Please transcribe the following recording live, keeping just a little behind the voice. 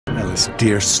Alice,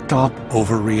 dear, stop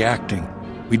overreacting.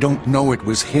 We don't know it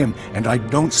was him, and I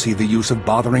don't see the use of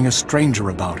bothering a stranger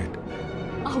about it.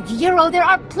 Oh, Euro, there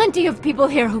are plenty of people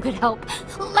here who could help.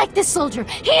 Like this soldier.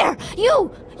 Here!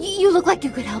 You look like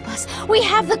you could help us. We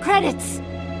have the credits!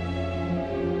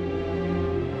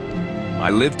 I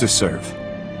live to serve.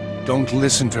 Don't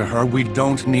listen to her. We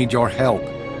don't need your help.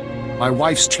 My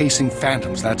wife's chasing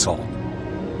phantoms, that's all.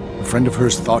 A friend of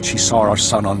hers thought she saw our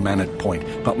son on Manet Point,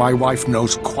 but my wife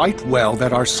knows quite well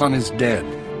that our son is dead.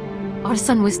 Our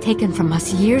son was taken from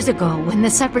us years ago when the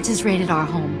Separatists raided our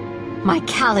home. My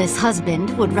callous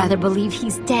husband would rather believe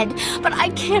he's dead, but I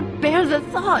can't bear the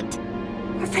thought.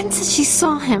 Our friend says she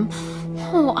saw him.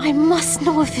 Oh, I must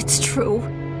know if it's true.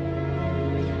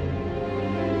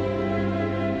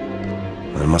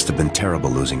 It must have been terrible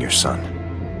losing your son.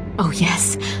 Oh,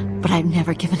 yes, but I've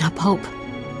never given up hope.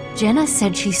 Jenna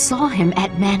said she saw him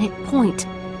at Manet Point.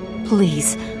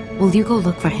 Please, will you go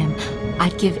look for him?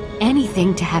 I'd give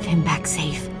anything to have him back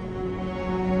safe.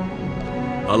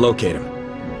 I'll locate him.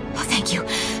 Oh, thank you.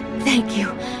 Thank you.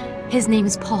 His name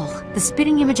is Paul, the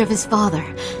spitting image of his father.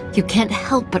 You can't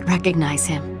help but recognize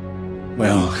him.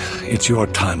 Well, it's your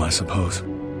time, I suppose.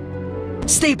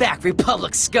 Stay back,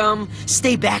 Republic scum!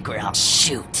 Stay back or I'll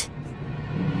shoot!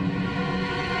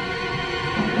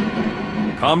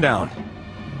 Calm down.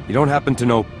 You don't happen to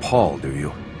know Paul, do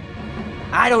you?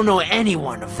 I don't know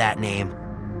anyone of that name.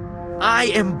 I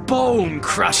am Bone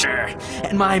Crusher,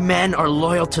 and my men are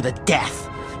loyal to the death.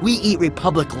 We eat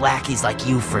Republic lackeys like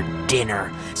you for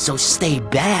dinner, so stay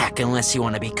back unless you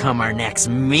want to become our next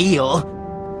meal.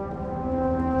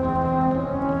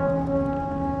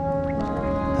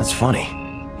 That's funny.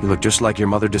 You look just like your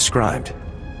mother described.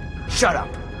 Shut up!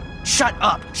 Shut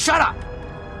up! Shut up!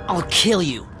 I'll kill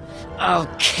you. I'll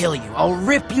kill you. I'll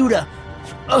rip you to...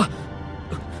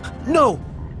 No!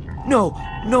 No!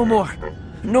 No more!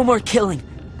 No more killing!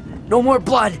 No more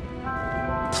blood!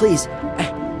 Please,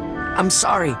 I'm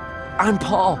sorry. I'm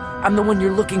Paul. I'm the one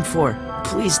you're looking for.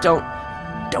 Please don't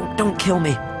kill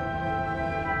me.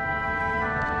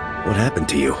 What happened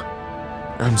to you?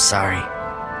 I'm sorry.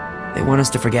 They want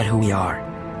us to forget who we are,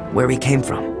 where we came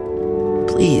from.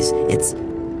 Please, it's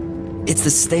the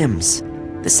stims.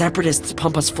 The Separatists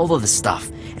pump us full of this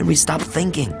stuff, and we stop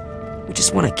thinking. We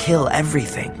just want to kill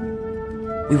everything.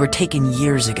 We were taken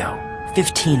years ago,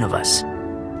 15 of us.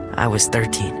 I was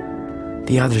 13.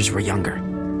 The others were younger.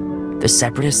 The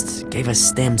Separatists gave us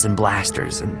stims and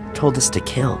blasters and told us to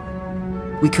kill.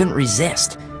 We couldn't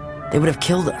resist. They would have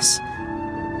killed us.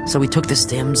 So we took the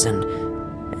stims and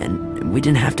we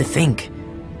didn't have to think.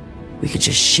 We could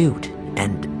just shoot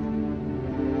and...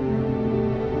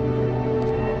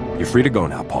 You're free to go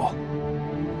now, Paul.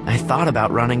 I thought about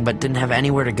running, but didn't have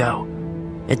anywhere to go.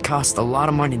 It cost a lot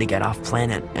of money to get off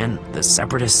planet, and the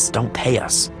Separatists don't pay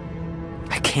us.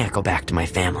 I can't go back to my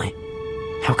family.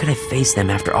 How could I face them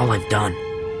after all I've done?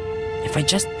 If I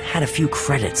just had a few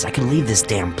credits, I could leave this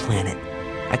damn planet.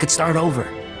 I could start over.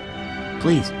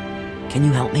 Please, can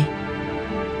you help me?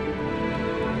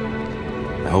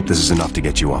 I hope this is enough to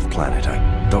get you off planet.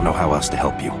 I don't know how else to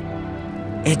help you.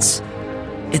 It's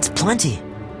plenty.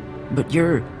 But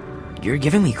you're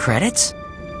giving me credits?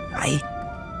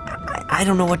 I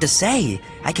don't know what to say.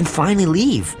 I can finally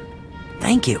leave.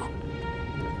 Thank you.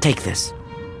 Take this,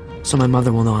 so my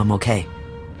mother will know I'm okay.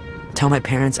 Tell my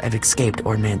parents I've escaped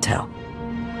Ord Mantell.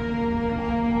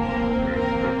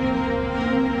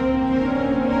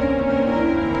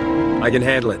 I can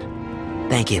handle it.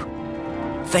 Thank you.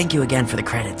 Thank you again for the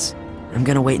credits. I'm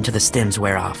gonna wait until the stims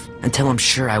wear off, until I'm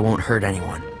sure I won't hurt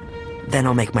anyone. Then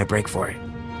I'll make my break for it.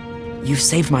 You've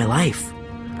saved my life.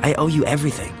 I owe you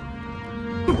everything.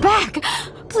 You're back!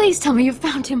 Please tell me you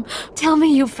found him. Tell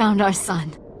me you found our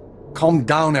son. Calm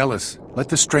down, Ellis. Let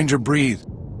the stranger breathe.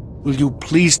 Will you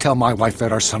please tell my wife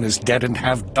that our son is dead and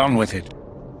have done with it?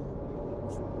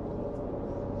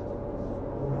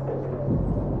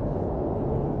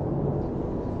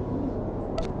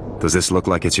 Does this look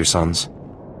like it's your son's?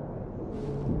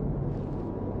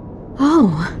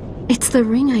 Oh, it's the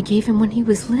ring I gave him when he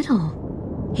was little.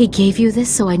 He gave you this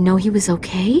so I know he was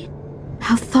okay?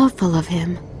 How thoughtful of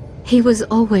him. He was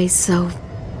always so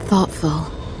thoughtful.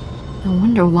 I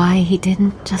wonder why he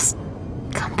didn't just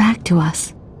come back to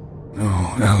us. No,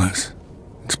 Alice.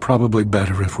 It's probably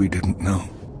better if we didn't know.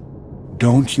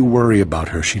 Don't you worry about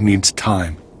her. She needs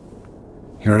time.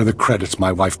 Here are the credits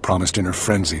my wife promised in her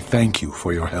frenzy. Thank you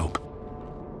for your help.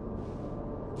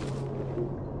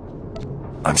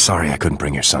 I'm sorry I couldn't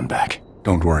bring your son back.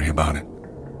 Don't worry about it.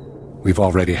 We've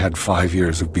already had 5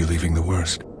 years of believing the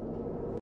worst.